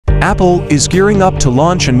Apple is gearing up to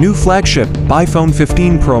launch a new flagship, iPhone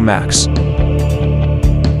 15 Pro Max.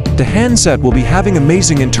 The handset will be having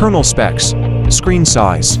amazing internal specs, screen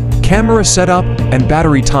size, camera setup, and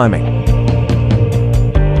battery timing.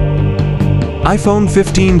 iPhone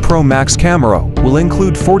 15 Pro Max camera will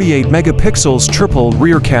include 48 megapixels triple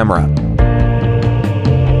rear camera.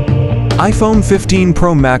 iPhone 15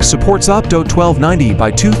 Pro Max supports opto 1290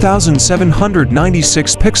 by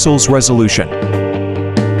 2796 pixels resolution.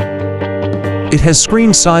 It has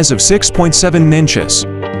screen size of 6.7 inches.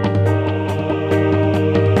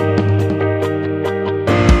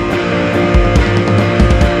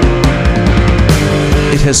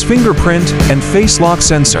 It has fingerprint and face lock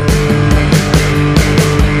sensor.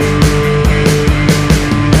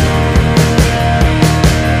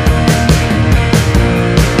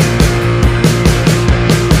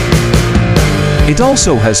 It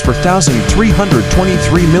also has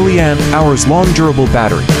 4,323 mAh long durable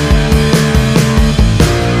battery.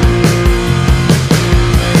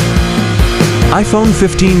 iPhone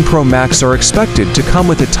 15 Pro Max are expected to come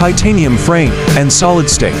with a titanium frame and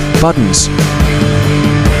solid-state buttons.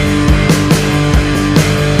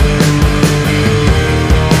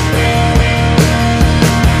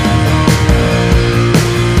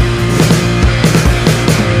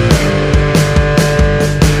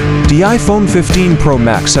 The iPhone 15 Pro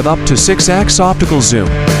Max have up to 6x optical zoom.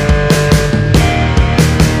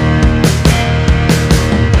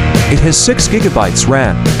 It has 6 GB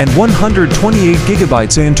RAM and 128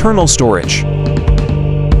 GB internal storage.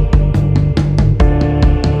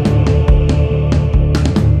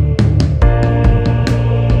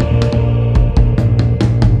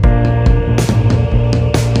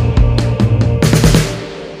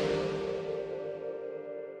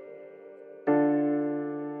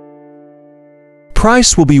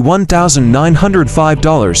 Price will be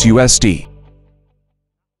 $1,905 USD.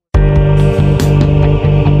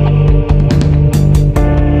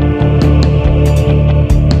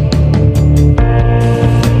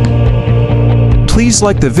 Please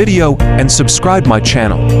like the video and subscribe my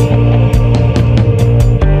channel.